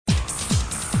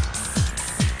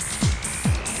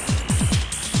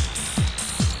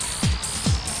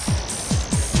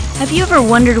Have you ever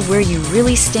wondered where you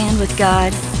really stand with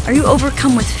God? Are you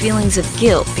overcome with feelings of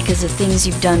guilt because of things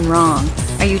you've done wrong?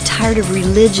 Are you tired of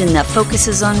religion that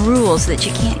focuses on rules that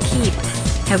you can't keep?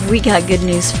 Have we got good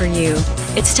news for you?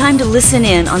 It's time to listen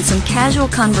in on some casual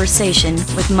conversation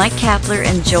with Mike Kapler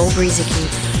and Joel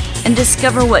Briezeke and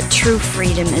discover what true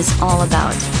freedom is all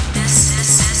about.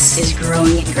 This is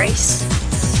Growing in Grace.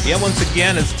 Yeah, once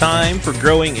again, it's time for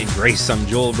Growing in Grace. I'm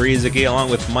Joel Briezeke along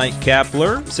with Mike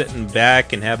Kapler, sitting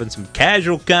back and having some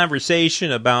casual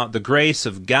conversation about the grace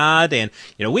of God. And,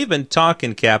 we've been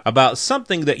talking, Cap, about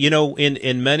something that,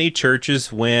 in many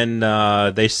churches when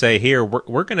they say, here,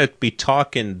 we're going to be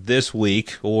talking this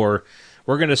week, or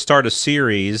we're going to start a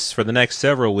series for the next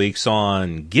several weeks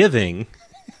on giving.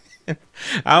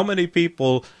 How many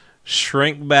people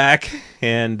shrink back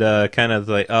and kind of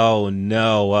like, oh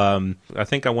no, I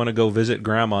think I want to go visit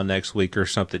grandma next week or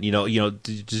something.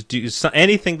 Just do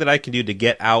anything that I can do to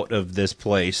get out of this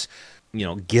place.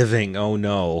 Giving. Oh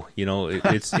no,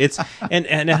 it's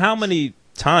and how many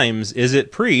times is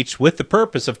it preached with the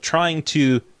purpose of trying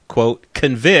to quote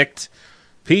convict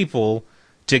people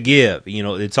to give?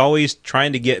 It's always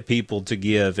trying to get people to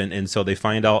give, and so they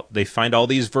find all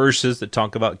these verses that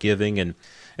talk about giving. And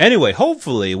anyway,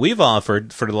 hopefully we've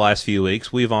offered, for the last few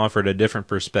weeks, we've offered a different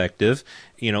perspective.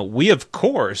 We of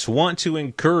course want to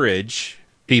encourage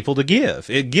people to give.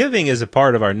 Giving is a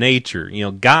part of our nature.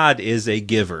 God is a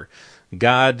giver.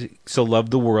 God so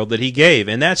loved the world that he gave,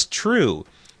 and that's true.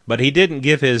 But he didn't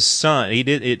give his son.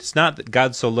 It's not that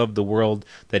God so loved the world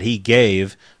that he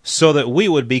gave so that we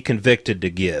would be convicted to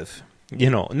give.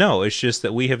 No, it's just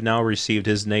that we have now received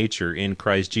his nature in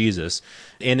Christ Jesus.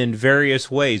 And in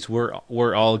various ways,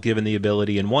 we're all given the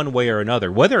ability in one way or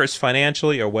another, whether it's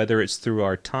financially or whether it's through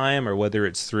our time or whether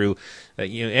it's through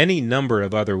any number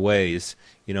of other ways.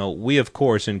 We, of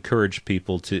course, encourage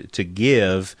people to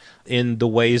give in the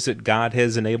ways that God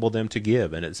has enabled them to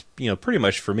give. And it's, pretty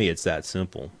much for me, it's that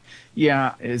simple.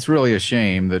 Yeah, it's really a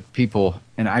shame that people,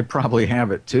 and I probably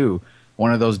have it too,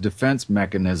 one of those defense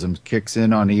mechanisms kicks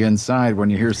in on the inside when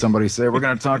you hear somebody say, we're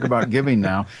going to talk about giving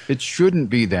now. It shouldn't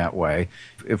be that way.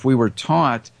 If we were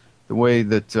taught the way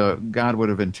that God would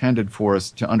have intended for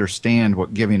us to understand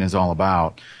what giving is all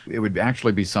about, it would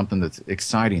actually be something that's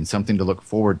exciting, something to look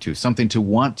forward to, something to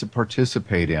want to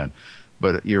participate in.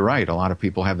 But you're right, a lot of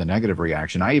people have the negative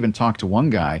reaction. I even talked to one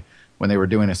guy when they were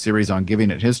doing a series on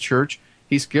giving at his church.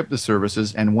 He skipped the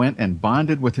services and went and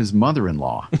bonded with his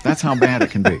mother-in-law. That's how bad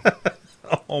it can be.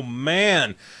 Oh,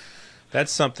 man.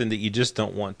 That's something that you just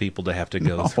don't want people to have to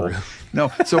go through.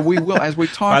 No, so we will, as we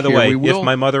talk By the here, way, if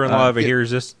my mother-in-law ever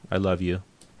hears this, I love you.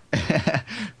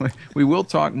 We will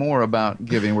talk more about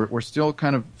giving. We're still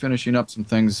kind of finishing up some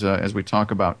things as we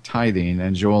talk about tithing.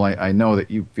 And Joel, I know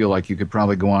that you feel like you could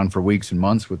probably go on for weeks and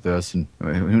months with this, and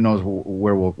who knows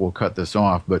where we'll cut this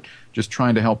off. But just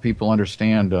trying to help people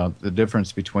understand the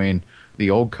difference between the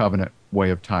old covenant way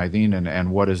of tithing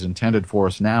and what is intended for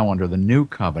us now under the new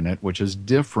covenant, which is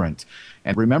different.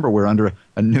 And remember, we're under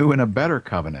a new and a better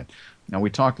covenant. Now, we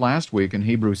talked last week in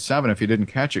Hebrews 7. If you didn't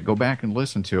catch it, go back and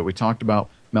listen to it. We talked about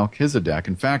Melchizedek.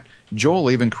 In fact, Joel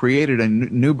even created a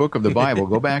new book of the Bible.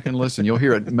 Go back and listen. You'll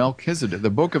hear it, Melchizedek, the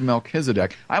book of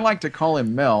Melchizedek. I like to call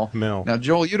him Mel. Now,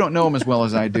 Joel, you don't know him as well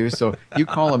as I do, so you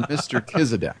call him Mr.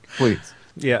 Kizedek, please.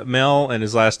 Yeah, Mel, and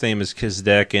his last name is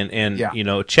Kizedek, and yeah.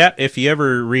 If you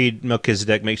ever read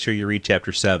Melchizedek, make sure you read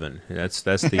chapter 7. That's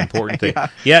the important thing.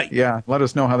 Yeah. Let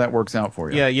us know how that works out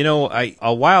for you. Yeah,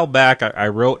 a while back I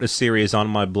wrote a series on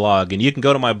my blog, and you can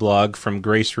go to my blog from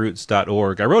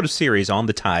graceroots.org. I wrote a series on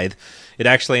the tithe. It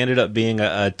actually ended up being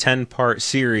a 10-part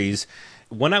series.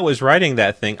 When I was writing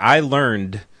that thing, I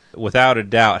learned without a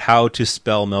doubt how to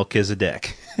spell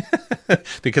Melchizedek.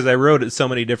 Because I wrote it so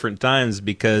many different times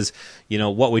because,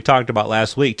 what we talked about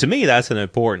last week, to me, that's an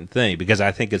important thing because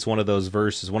I think it's one of those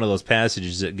verses, one of those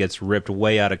passages that gets ripped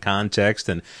way out of context.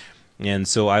 And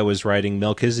so I was writing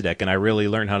Melchizedek, and I really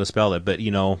learned how to spell it. But,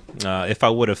 if I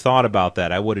would have thought about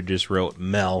that, I would have just wrote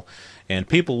Mel, and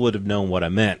people would have known what I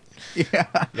meant. Yeah.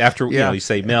 After, you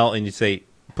say Mel, and you say,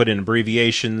 put in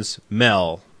abbreviations,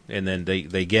 Mel, and then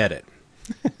they get it.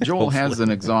 Joel has an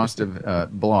exhaustive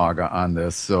blog on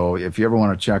this, so if you ever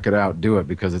want to check it out, do it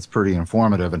because it's pretty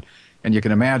informative. And you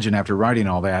can imagine after writing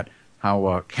all that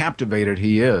how captivated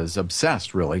he is,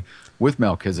 obsessed really, with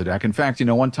Melchizedek. In fact,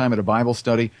 one time at a Bible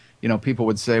study, people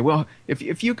would say, well,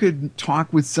 if you could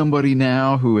talk with somebody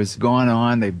now who has gone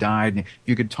on, they've died, and if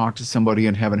you could talk to somebody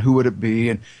in heaven, who would it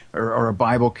be? Or a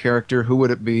Bible character, who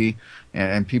would it be?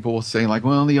 And people will say, like,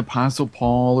 well, the Apostle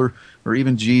Paul or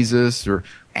even Jesus or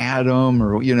Adam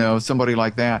or, somebody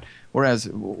like that. Whereas,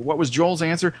 what was Joel's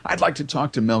answer? I'd like to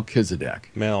talk to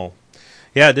Melchizedek. Mel.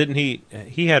 Yeah, didn't he?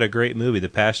 He had a great movie, The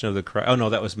Passion of the Christ. Oh no,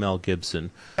 that was Mel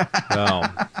Gibson. Oh,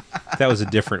 that was a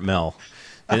different Mel.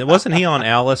 And wasn't he on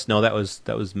Alice? No, that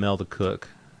was Mel the cook.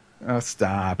 Oh,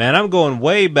 stop. Man, I'm going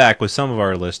way back with some of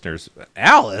our listeners.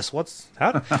 Alice,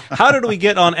 how did we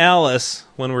get on Alice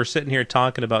when we're sitting here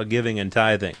talking about giving and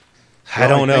tithing? I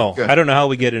don't know. I don't know how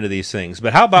we get into these things.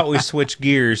 But how about we switch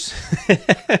gears?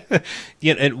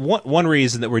 And one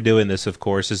reason that we're doing this, of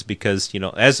course, is because,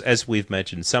 as we've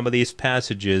mentioned, some of these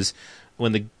passages,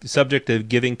 when the subject of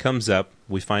giving comes up,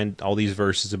 we find all these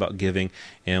verses about giving,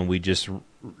 and we just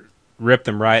rip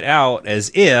them right out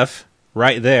as if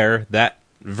right there that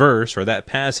verse or that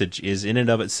passage is in and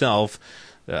of itself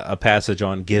a passage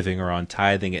on giving or on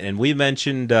tithing. And we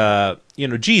mentioned,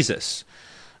 Jesus.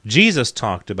 Jesus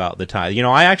talked about the tithe.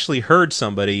 I actually heard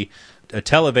somebody, a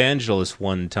televangelist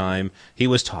one time, he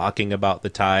was talking about the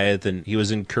tithe, and he was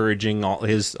encouraging all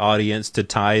his audience to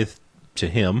tithe to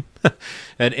him.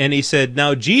 and he said,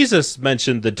 now Jesus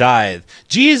mentioned the tithe.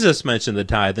 Jesus mentioned the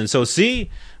tithe. And so,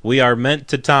 see, we are meant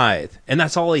to tithe. And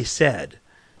that's all he said.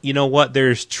 You know what?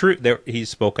 There's truth there. He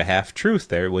spoke a half truth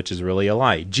there, which is really a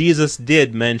lie. Jesus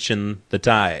did mention the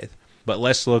tithe. But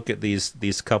let's look at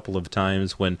these couple of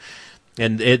times when,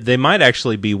 and they might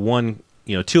actually be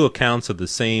two accounts of the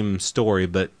same story,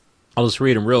 but I'll just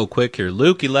read them real quick here.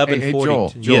 Luke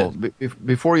 11:40. Hey, Joel,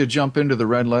 before you jump into the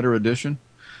red letter edition,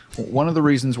 one of the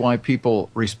reasons why people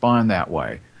respond that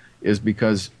way is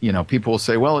because, people will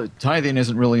say, well, tithing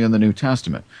isn't really in the New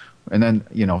Testament. And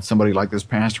then, somebody like this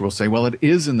pastor will say, well, it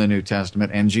is in the New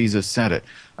Testament, and Jesus said it.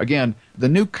 Again, the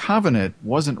new covenant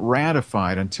wasn't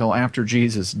ratified until after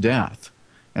Jesus' death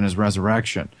and his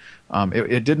resurrection.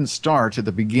 It didn't start at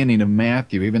the beginning of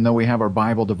Matthew, even though we have our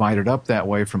Bible divided up that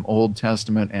way from Old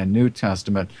Testament and New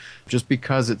Testament. Just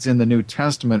because it's in the New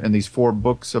Testament in these 4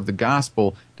 books of the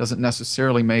Gospel doesn't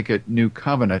necessarily make it New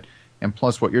Covenant. And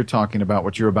plus what you're talking about,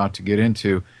 what you're about to get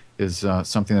into, is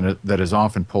something that is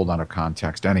often pulled out of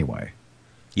context anyway.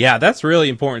 Yeah, that's really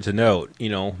important to note.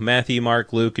 Matthew,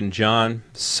 Mark, Luke, and John,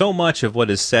 so much of what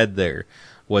is said there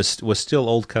was still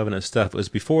Old Covenant stuff. It was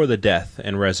before the death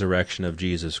and resurrection of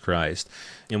Jesus Christ.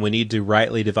 And we need to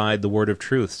rightly divide the word of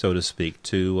truth, so to speak,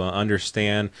 to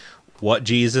understand what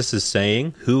Jesus is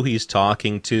saying, who he's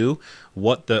talking to,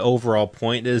 what the overall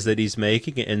point is that he's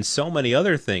making, and so many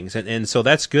other things. And so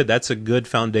that's good. That's a good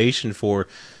foundation for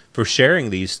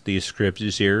sharing these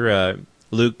scriptures here.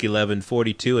 Luke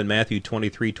 11:42 and Matthew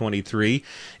 23:23.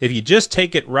 If you just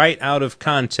take it right out of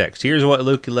context, here's what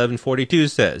Luke 11:42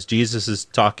 says. Jesus is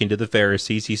talking to the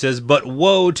Pharisees. He says, "But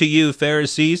woe to you,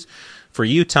 Pharisees, for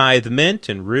you tithe mint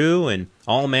and rue and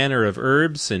all manner of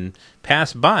herbs, and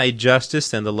pass by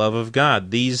justice and the love of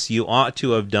God. These you ought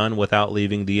to have done without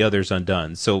leaving the others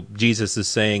undone." So Jesus is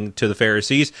saying to the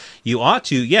Pharisees, you ought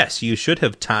to, yes, you should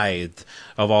have tithed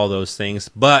of all those things,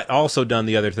 but also done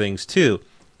the other things too.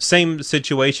 Same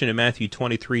situation in Matthew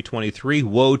 23:23.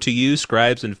 "Woe to you,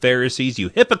 scribes and Pharisees,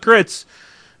 you hypocrites!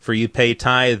 For you pay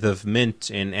tithe of mint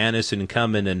and anise and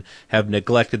cumin, and have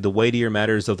neglected the weightier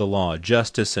matters of the law,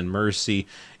 justice and mercy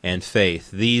and faith.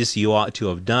 These you ought to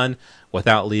have done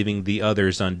without leaving the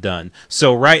others undone."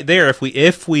 So right there, if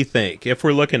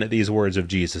we're looking at these words of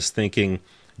Jesus, thinking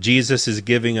Jesus is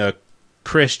giving a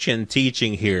Christian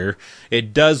teaching here,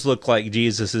 it does look like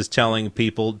Jesus is telling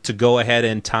people to go ahead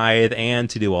and tithe and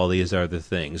to do all these other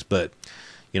things. But,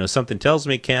 something tells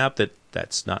me, Cap, that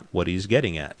that's not what he's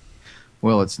getting at.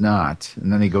 Well, it's not.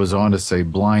 And then he goes on to say,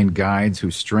 blind guides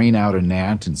who strain out a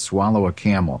gnat and swallow a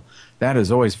camel. That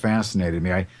has always fascinated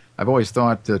me. I've always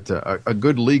thought that a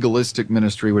good legalistic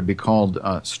ministry would be called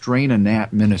Strain a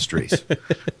Gnat Ministries.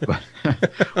 But,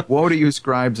 woe to you,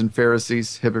 scribes and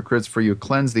Pharisees, hypocrites, for you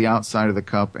cleanse the outside of the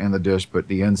cup and the dish, but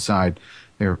the inside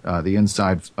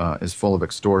is full of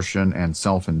extortion and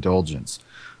self-indulgence.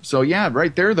 So yeah,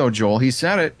 right there though, Joel, he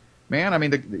said it.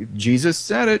 Man, Jesus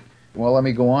said it. Well, let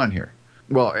me go on here.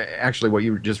 Well, actually, what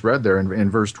you just read there in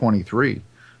verse 23,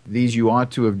 these you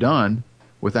ought to have done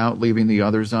without leaving the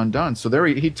others undone. So there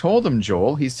he told them,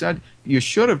 Joel, he said, you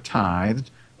should have tithed,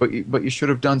 but you should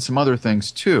have done some other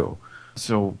things too.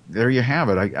 So there you have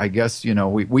it. I guess,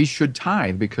 we should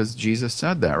tithe because Jesus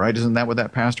said that, right? Isn't that what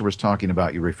that pastor was talking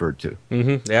about you referred to?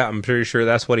 Mm-hmm. Yeah, I'm pretty sure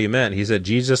that's what he meant. He said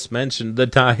Jesus mentioned the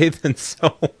tithe,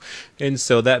 and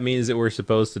so that means that we're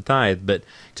supposed to tithe. But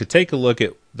to take a look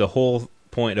at the whole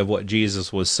point of what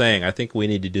Jesus was saying, I think we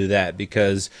need to do that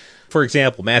because, for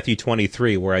example, Matthew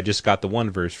 23, where I just got the one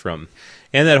verse from,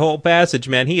 and that whole passage,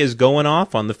 man, he is going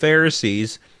off on the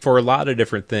Pharisees for a lot of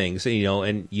different things,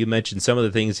 and you mentioned some of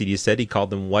the things that he said. He called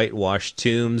them whitewashed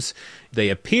tombs. They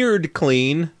appeared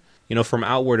clean, from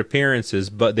outward appearances,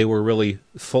 but they were really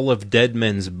full of dead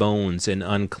men's bones and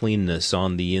uncleanness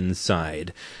on the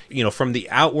inside. From the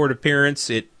outward appearance,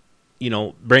 it,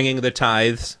 bringing the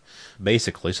tithes,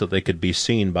 basically, so they could be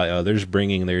seen by others,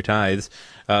 bringing their tithes.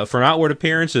 From outward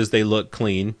appearances, they look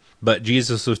clean, but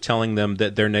Jesus was telling them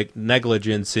that their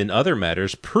negligence in other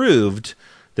matters proved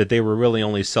that they were really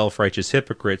only self-righteous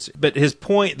hypocrites. But his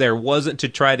point there wasn't to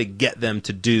try to get them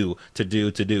to do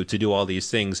all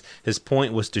these things. His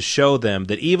point was to show them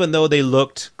that even though they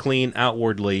looked clean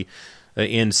outwardly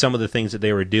in some of the things that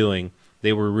they were doing,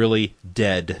 they were really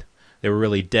dead. They were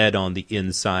really dead on the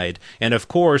inside. And of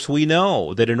course, we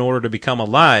know that in order to become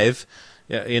alive,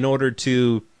 in order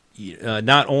to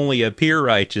not only appear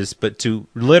righteous, but to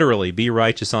literally be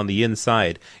righteous on the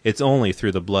inside, it's only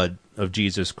through the blood of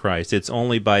Jesus Christ. It's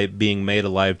only by being made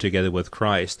alive together with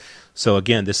Christ. So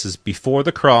again, this is before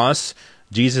the cross.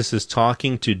 Jesus is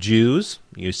talking to Jews.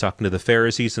 He's talking to the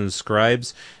Pharisees and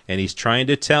scribes, and he's trying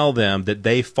to tell them that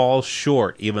they fall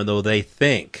short, even though they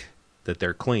think that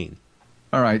they're clean.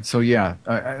 All right, so yeah,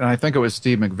 and I think it was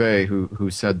Steve McVeigh who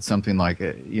said something like,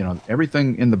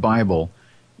 everything in the Bible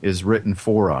is written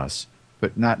for us,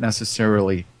 but not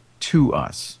necessarily to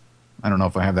us. I don't know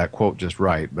if I have that quote just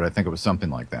right, but I think it was something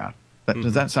like that.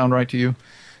 Does that sound right to you?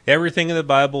 Everything in the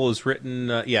Bible is written,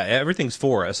 everything's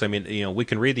for us. I mean, we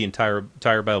can read the entire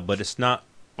Bible, but it's not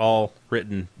all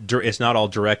written, it's not all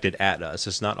directed at us.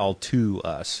 It's not all to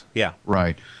us. Yeah.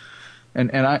 Right.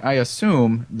 And I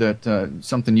assume that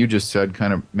something you just said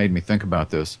kind of made me think about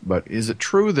this, but is it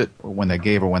true that when they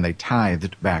gave or when they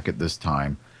tithed back at this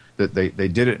time, that they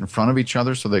did it in front of each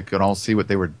other so they could all see what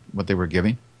they were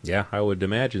giving? Yeah, I would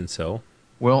imagine so.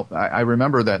 Well, I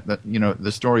remember that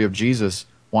the story of Jesus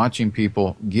watching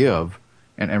people give,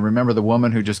 and remember the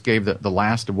woman who just gave the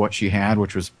last of what she had,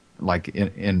 which was like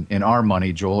in our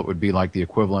money, Joel, it would be like the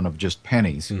equivalent of just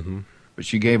pennies. Mm-hmm. But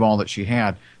she gave all that she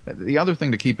had. The other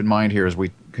thing to keep in mind here as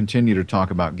we continue to talk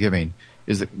about giving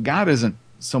is that God isn't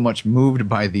so much moved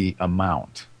by the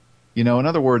amount. In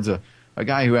other words, a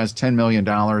guy who has $10 million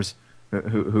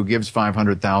who gives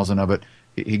 $500,000 of it,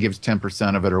 he gives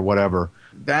 10% of it or whatever,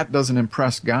 that doesn't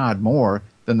impress God more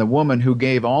than the woman who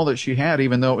gave all that she had,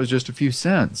 even though it was just a few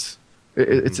cents.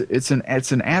 It's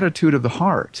an attitude of the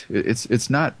heart. It's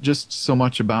not just so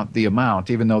much about the amount,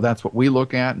 even though that's what we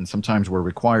look at, and sometimes we're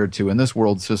required to in this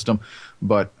world system.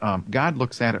 But God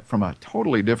looks at it from a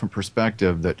totally different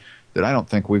perspective that I don't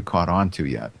think we've caught on to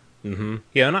yet. Mm-hmm.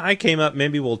 Yeah, and I came up,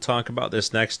 maybe we'll talk about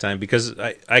this next time, because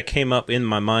I came up in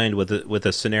my mind with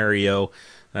a scenario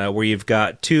where you've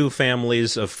got two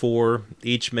families of four,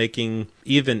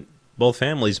 both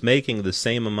families making the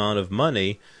same amount of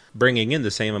money, bringing in the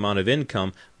same amount of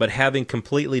income, but having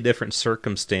completely different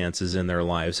circumstances in their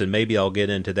lives. And maybe I'll get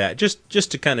into that just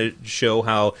to kind of show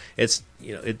how it's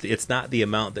not the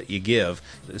amount that you give.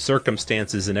 The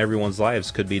circumstances in everyone's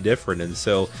lives could be different, and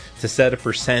so to set a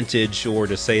percentage or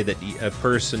to say that a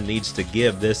person needs to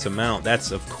give this amount, that's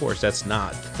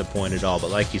not the point at all.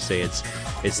 But like you say,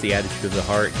 it's the attitude of the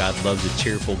heart. God loves a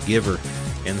cheerful giver,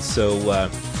 and so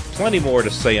plenty more to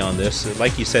say on this.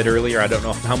 Like you said earlier, I don't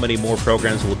know how many more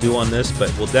programs we'll do on this,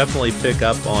 but we'll definitely pick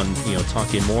up on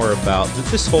talking more about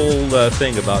this whole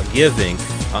thing about giving,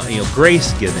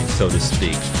 grace giving, so to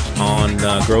speak, on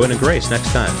Growing in Grace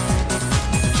next time.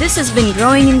 This has been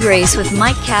Growing in Grace with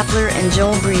Mike Kapler and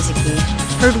Joel Brieseke,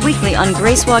 heard weekly on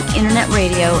Grace Walk Internet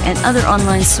Radio and other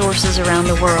online sources around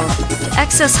the world. To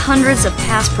access hundreds of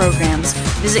past programs,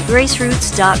 visit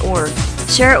graceroots.org.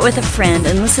 Share it with a friend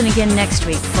and listen again next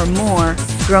week for more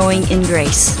Growing in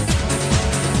Grace.